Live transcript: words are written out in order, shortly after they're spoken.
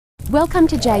Welcome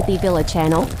to JB Villar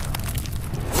channel.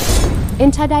 In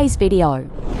today's video,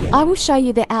 I will show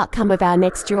you the outcome of our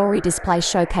next jewelry display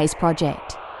showcase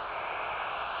project.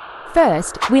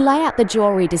 First, we lay out the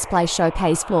jewelry display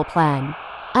showcase floor plan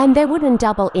and their wooden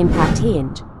double impact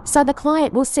hinge, so the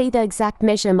client will see the exact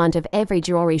measurement of every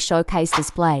jewelry showcase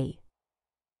display.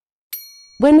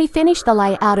 When we finish the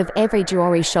layout of every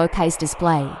jewelry showcase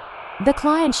display, the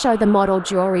client show the model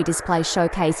jewelry display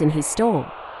showcase in his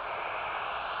store.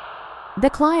 The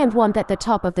client want that the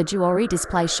top of the jewelry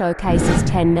display showcase is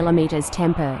 10 mm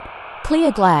tempered,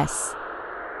 clear glass.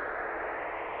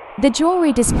 The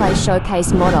jewelry display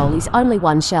showcase model is only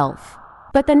one shelf,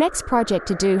 but the next project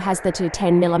to do has the two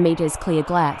 10 mm clear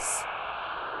glass.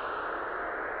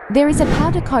 There is a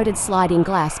powder-coated sliding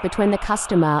glass between the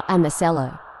customer and the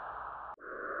seller.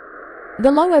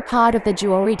 The lower part of the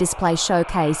jewelry display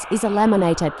showcase is a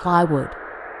laminated plywood.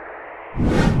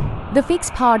 The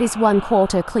fixed part is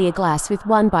 1/4 clear glass with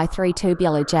 1/3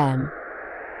 tubular jamb.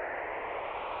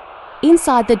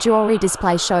 Inside the jewelry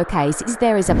display showcase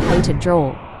there is a painted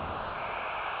drawer.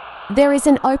 There is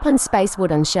an open space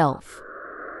wooden shelf.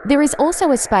 There is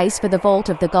also a space for the vault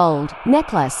of the gold,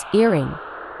 necklace, earring,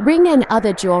 ring and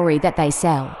other jewelry that they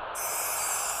sell.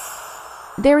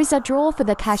 There is a drawer for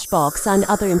the cash box and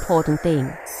other important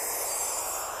things.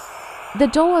 The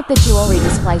door of the jewelry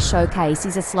display showcase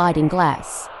is a sliding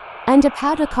glass and a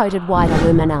powder-coated white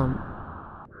aluminum.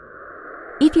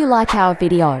 If you like our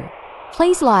video,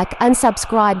 please like and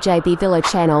subscribe JB Villar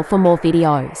channel for more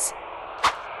videos.